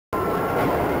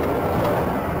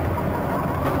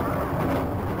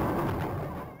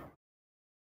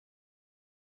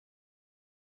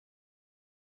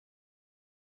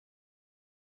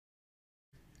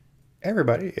Hey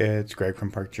everybody, it's Greg from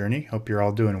Park Journey. Hope you're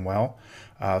all doing well.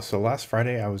 So last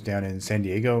Friday I was down in San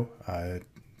Diego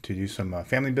to do some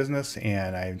family business,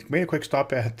 and I made a quick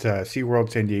stop at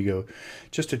SeaWorld San Diego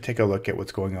just to take a look at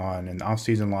what's going on in the off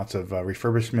season. Lots of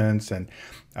refurbishments and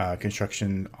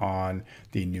construction on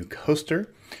the new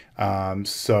coaster.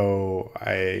 So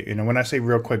when I say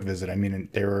real quick visit, I mean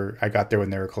I got there when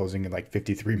they were closing in like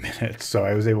 53 minutes. So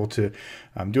I was able to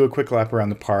do a quick lap around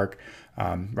the park,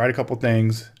 write a couple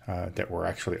things that were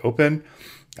actually open,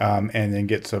 and then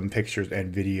get some pictures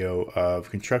and video of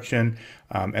construction.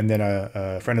 And then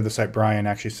a friend of the site, Brian,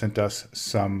 actually sent us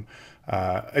some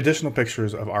additional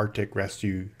pictures of Arctic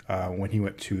Rescue when he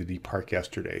went to the park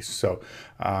yesterday. So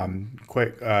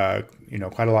quite a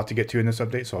lot to get to in this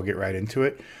update, so I'll get right into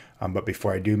it. But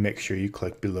before I do, make sure you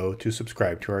click below to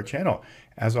subscribe to our channel.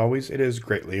 As always, it is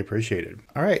greatly appreciated.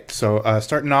 All right, so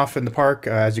starting off in the park,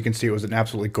 as you can see, it was an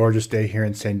absolutely gorgeous day here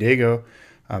in San Diego.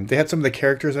 They had some of the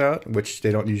characters out, which they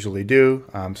don't usually do,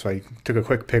 so I took a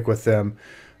quick pic with them.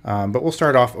 But we'll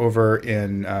start off over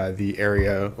in the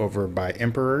area over by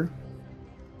Emperor.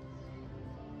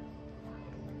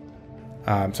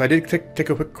 So I did take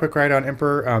a quick ride on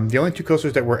Emperor. The only two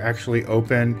coasters that were actually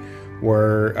open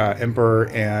were Emperor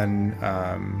and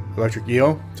Electric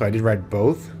Eel, so I did ride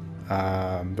both,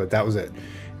 but that was it.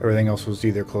 Everything else was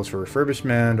either closed for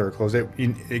refurbishment or closed.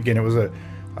 Again, it was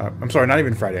I'm sorry, not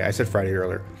even Friday. I said Friday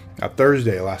earlier. Last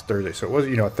Thursday. So it was,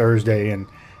 a Thursday in,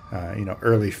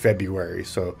 early February.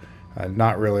 So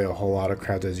not really a whole lot of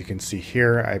crowds, as you can see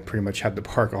here. I pretty much had the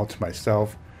park all to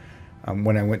myself.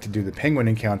 When I went to do the penguin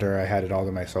encounter, I had it all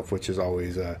to myself, which is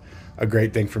always a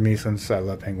great thing for me since I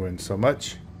love penguins so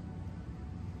much.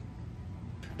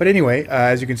 But anyway,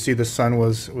 as you can see, the sun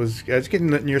was it's getting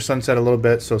near sunset a little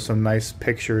bit, so some nice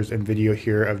pictures and video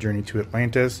here of Journey to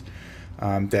Atlantis.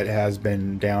 That has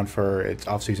been down for its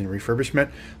off-season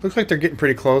refurbishment. Looks like they're getting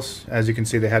pretty close. As you can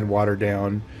see, they had water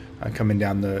down coming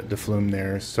down the flume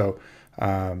there. So,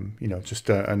 just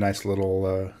a nice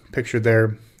little picture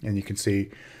there. And you can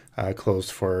see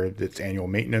closed for its annual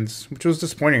maintenance, which was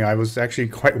disappointing. I was actually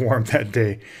quite warm that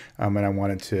day, and I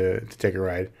wanted to take a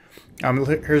ride.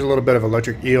 Here's a little bit of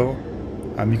Electric Eel.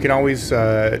 You can always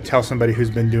tell somebody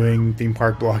who's been doing theme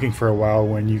park blogging for a while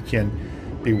when you can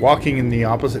be walking in the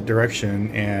opposite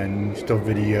direction and still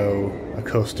video a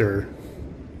coaster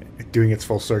doing its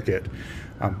full circuit.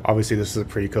 Obviously, this is a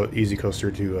pretty easy coaster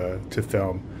to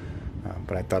film,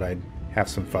 but I thought I'd have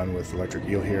some fun with Electric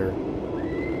Eel here.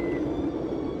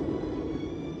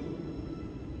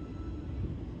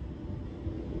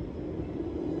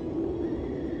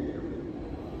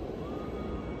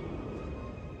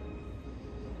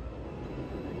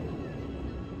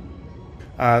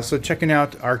 So checking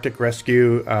out Arctic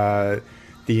Rescue, the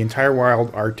entire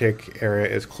Wild Arctic area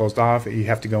is closed off. You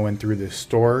have to go in through the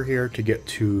store here to get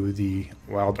to the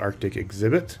Wild Arctic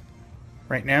exhibit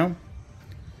right now.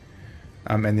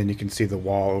 And then you can see the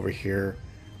wall over here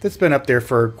that's been up there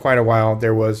for quite a while.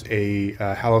 There was a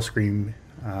Halloween,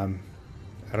 I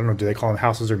don't know, do they call them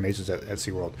houses or mazes at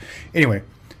SeaWorld? Anyway,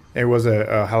 there was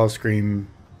a Halloween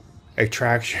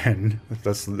attraction.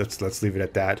 let's leave it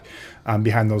at that.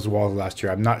 Behind those walls last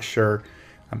year. I'm not sure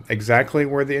exactly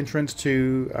where the entrance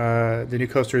to the new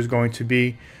coaster is going to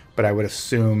be, but I would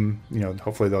assume,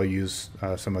 hopefully they'll use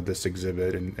some of this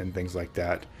exhibit and things like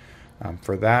that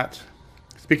for that.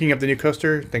 Speaking of the new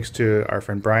coaster, thanks to our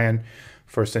friend Brian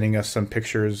for sending us some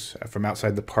pictures from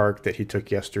outside the park that he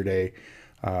took yesterday.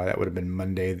 That would have been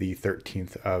Monday, the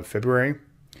 13th of February.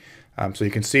 So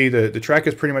you can see the track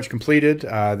is pretty much completed.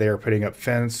 They are putting up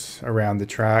fence around the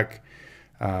track.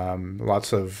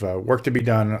 Lots of work to be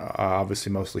done.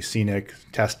 Obviously, mostly scenic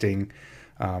testing,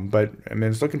 but I mean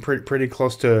it's looking pretty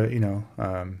close to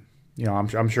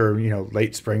I'm sure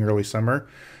late spring, early summer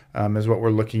is what we're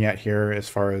looking at here as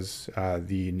far as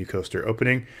the new coaster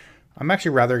opening. I'm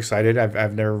actually rather excited.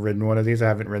 I've never ridden one of these. I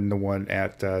haven't ridden the one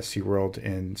at SeaWorld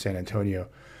in San Antonio.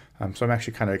 So I'm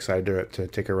actually kind of excited to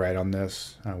take a ride on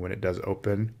this when it does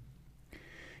open.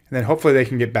 And then hopefully they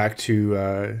can get back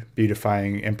to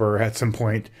beautifying Emperor at some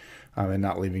point and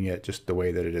not leaving it just the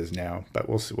way that it is now. But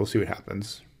we'll see what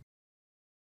happens.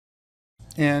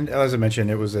 And as I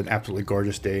mentioned, it was an absolutely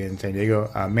gorgeous day in San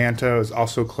Diego. Manta is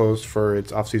also closed for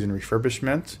its off-season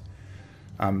refurbishment.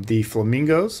 The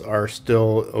flamingos are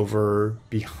still over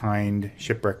behind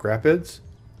Shipwreck Rapids.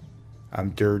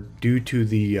 They're due to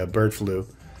the bird flu.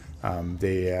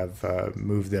 They have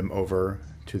moved them over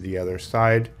to the other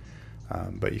side,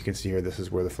 but you can see here this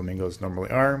is where the flamingos normally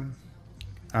are.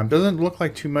 Doesn't look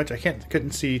like too much. I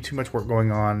couldn't see too much work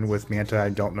going on with Manta. I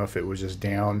don't know if it was just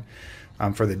down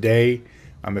for the day,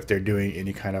 if they're doing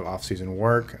any kind of off-season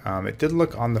work. It did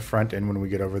look on the front end when we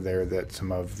get over there that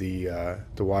some of the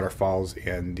waterfalls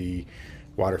and the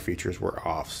water features were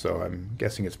off, so I'm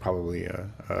guessing it's probably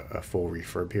a full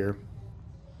refurb here.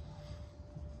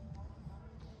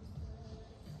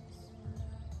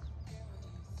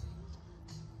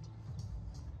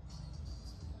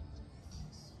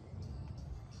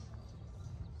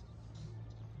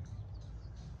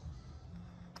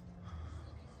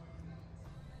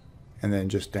 And then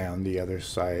just down the other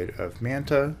side of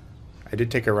Manta, I did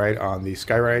take a ride on the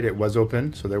Sky Ride. It was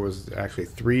open, so there was actually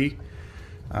 3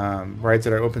 rides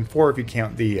that are open. 4 if you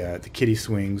count the kiddie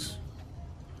swings.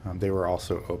 They were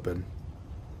also open.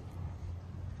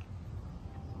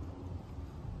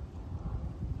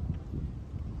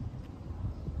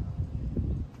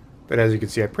 But as you can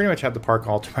see, I pretty much had the park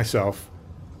all to myself.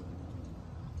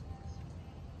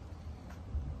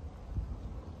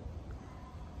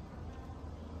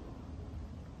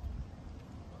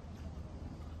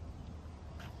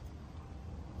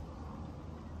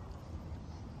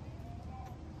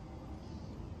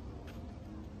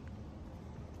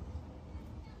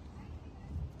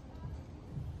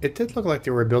 It did look like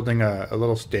they were building a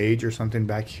little stage or something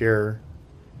back here.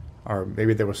 Or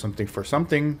maybe there was something for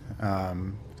something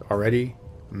already.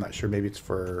 I'm not sure. Maybe it's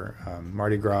for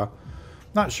Mardi Gras.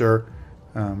 Not sure.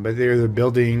 But they're either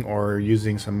building or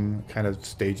using some kind of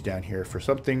stage down here for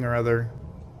something or other.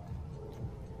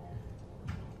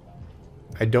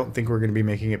 I don't think we're going to be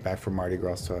making it back for Mardi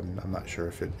Gras, so I'm not sure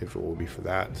if it will be for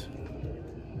that.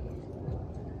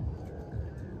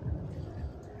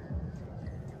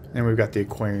 And we've got the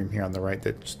aquarium here on the right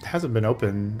that just hasn't been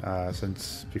open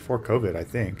since before COVID, I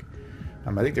think.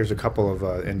 I think there's a couple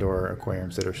of indoor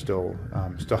aquariums that are still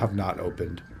have not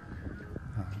opened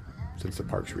since the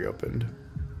park's reopened.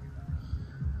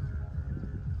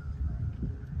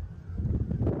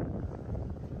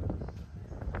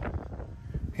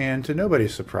 And to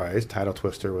nobody's surprise, Tidal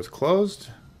Twister was closed.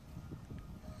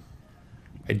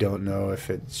 I don't know if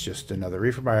it's just another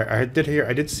refurb. I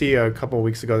did see a couple of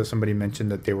weeks ago that somebody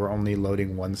mentioned that they were only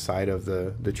loading one side of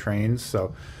the trains,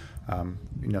 so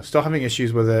you know, still having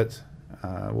issues with it.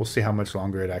 We'll see how much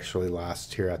longer it actually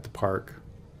lasts here at the park.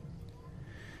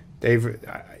 They've,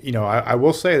 you know, I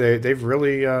will say they've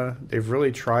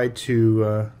really tried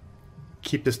to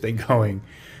keep this thing going,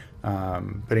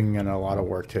 putting in a lot of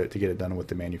work to get it done with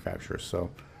the manufacturers. So,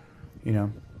 you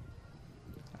know,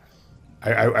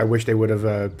 I wish they would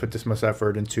have put this much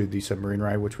effort into the submarine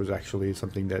ride, which was actually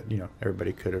something that, you know,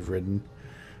 everybody could have ridden,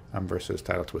 versus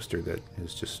Tidal Twister that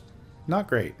is just not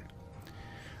great.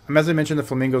 As I mentioned, the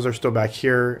flamingos are still back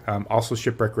here. Also,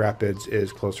 Shipwreck Rapids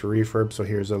is closed for refurb, so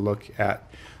here's a look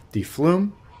at the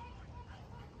flume.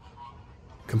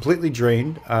 Completely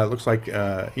drained. It looks like,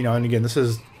 you know, and again, this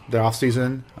is the off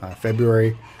season,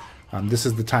 February. This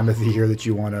is the time of the year that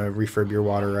you want to refurb your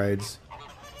water rides.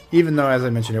 Even though, as I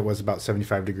mentioned, it was about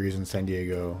 75 degrees in San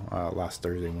Diego last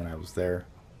Thursday when I was there.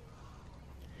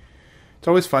 It's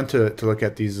always fun to look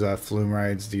at these flume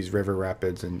rides, these river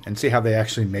rapids, and see how they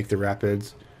actually make the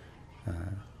rapids.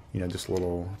 You know, just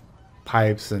little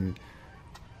pipes and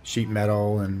sheet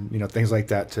metal and, you know, things like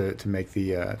that to make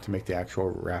the actual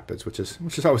rapids, which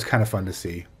is always kind of fun to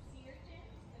see.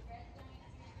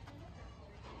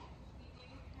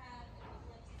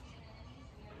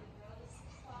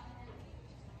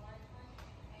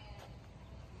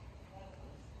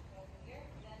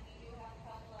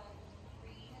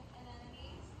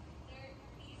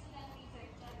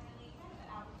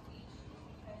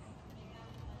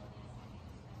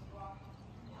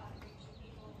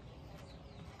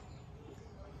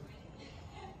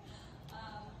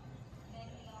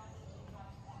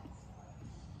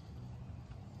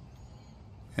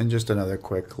 And just another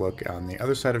quick look on the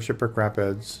other side of Shipwreck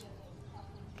Rapids.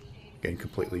 Getting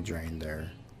completely drained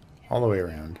there, all the way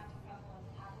around.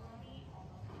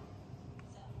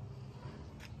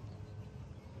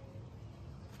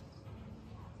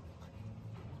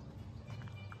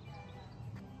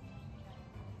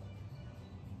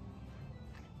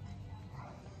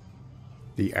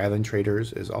 The Island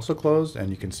Traders is also closed, and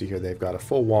you can see here they've got a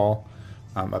full wall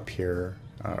up here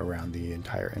around the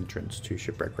entire entrance to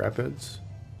Shipwreck Rapids.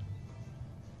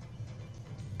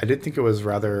 I did think it was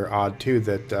rather odd too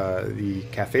that the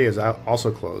cafe is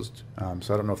also closed,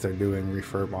 so I don't know if they're doing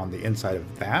refurb on the inside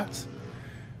of that.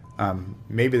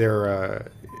 Maybe they're,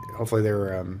 hopefully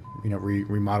they're, you know,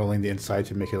 remodeling the inside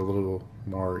to make it a little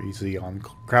more easy on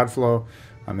crowd flow.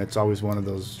 It's always one of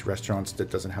those restaurants that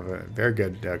doesn't have a very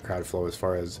good crowd flow as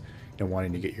far as, you know,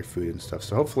 wanting to get your food and stuff.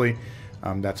 So hopefully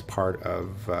that's part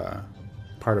of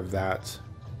that.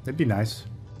 It'd be nice.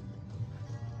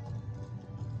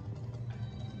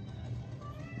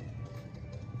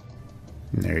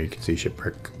 And there you can see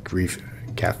Shipwreck Reef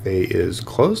Cafe is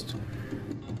closed.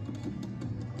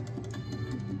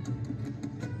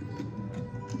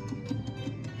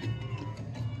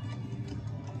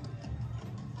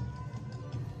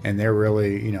 And they're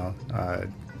really,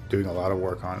 doing a lot of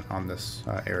work on this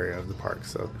area of the park,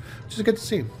 so which is good to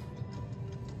see.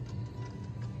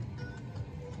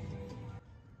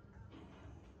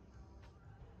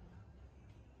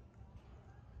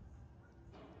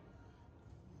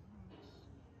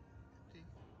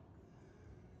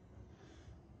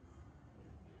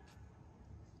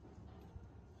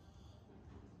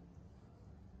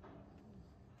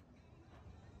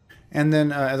 And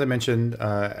then, as I mentioned,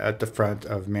 at the front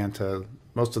of Manta,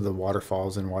 most of the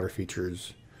waterfalls and water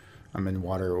features in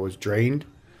water was drained.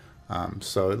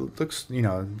 So it looks,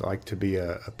 like to be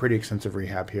a pretty extensive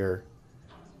rehab here.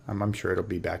 I'm sure it'll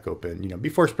be back open,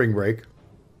 before spring break,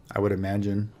 I would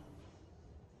imagine.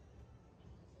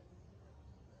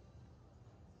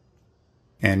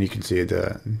 And you can see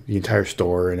the entire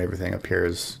store and everything up here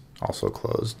is also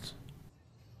closed.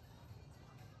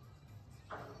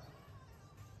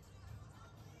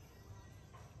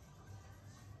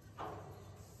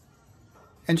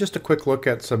 And just a quick look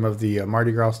at some of the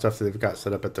Mardi Gras stuff that they've got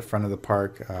set up at the front of the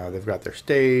park. They've got their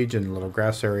stage and a little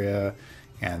grass area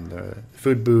and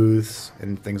food booths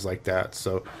and things like that.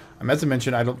 So, as I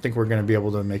mentioned, I don't think we're going to be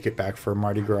able to make it back for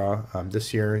Mardi Gras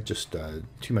this year. Just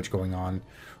too much going on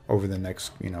over the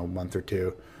next month or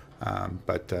two.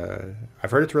 But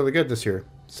I've heard it's really good this year,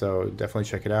 so definitely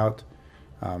check it out.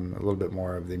 A little bit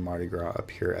more of the Mardi Gras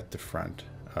up here at the front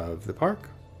of the park.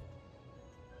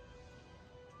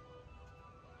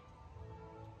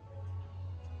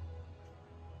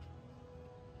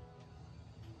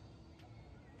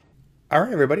 All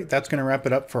right, everybody, that's going to wrap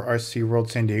it up for our SeaWorld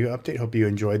San Diego update. Hope you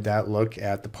enjoyed that look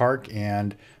at the park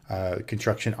and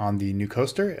construction on the new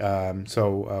coaster.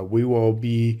 So we will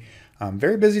be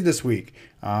very busy this week.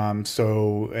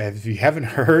 So if you haven't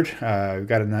heard, we've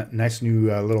got a nice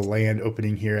new little land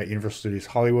opening here at Universal Studios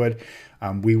Hollywood.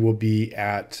 We will be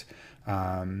at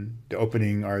the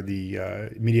opening or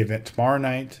the media event tomorrow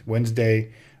night,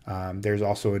 Wednesday. There's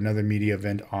also another media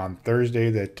event on Thursday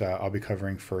that I'll be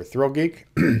covering for Thrill Geek.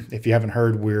 If you haven't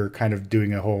heard, we're kind of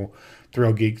doing a whole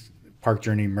Thrill Geek Park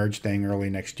Journey merge thing early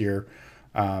next year.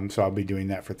 So I'll be doing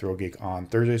that for Thrill Geek on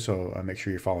Thursday, so make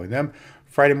sure you're following them.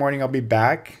 Friday morning, I'll be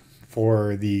back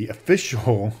for the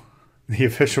official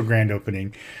grand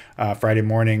opening Friday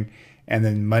morning. And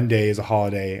then Monday is a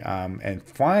holiday. And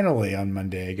finally on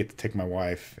Monday, I get to take my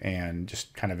wife and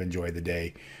just kind of enjoy the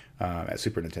day at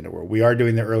Super Nintendo World. We are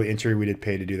doing the early entry. We did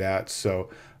pay to do that. So,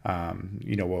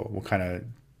 we'll kind of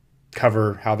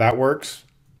cover how that works.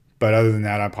 But other than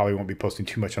that, I probably won't be posting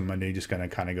too much on Monday. Just going to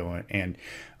kind of go and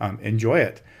enjoy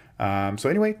it. So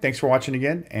anyway, thanks for watching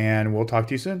again, and we'll talk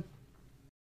to you soon.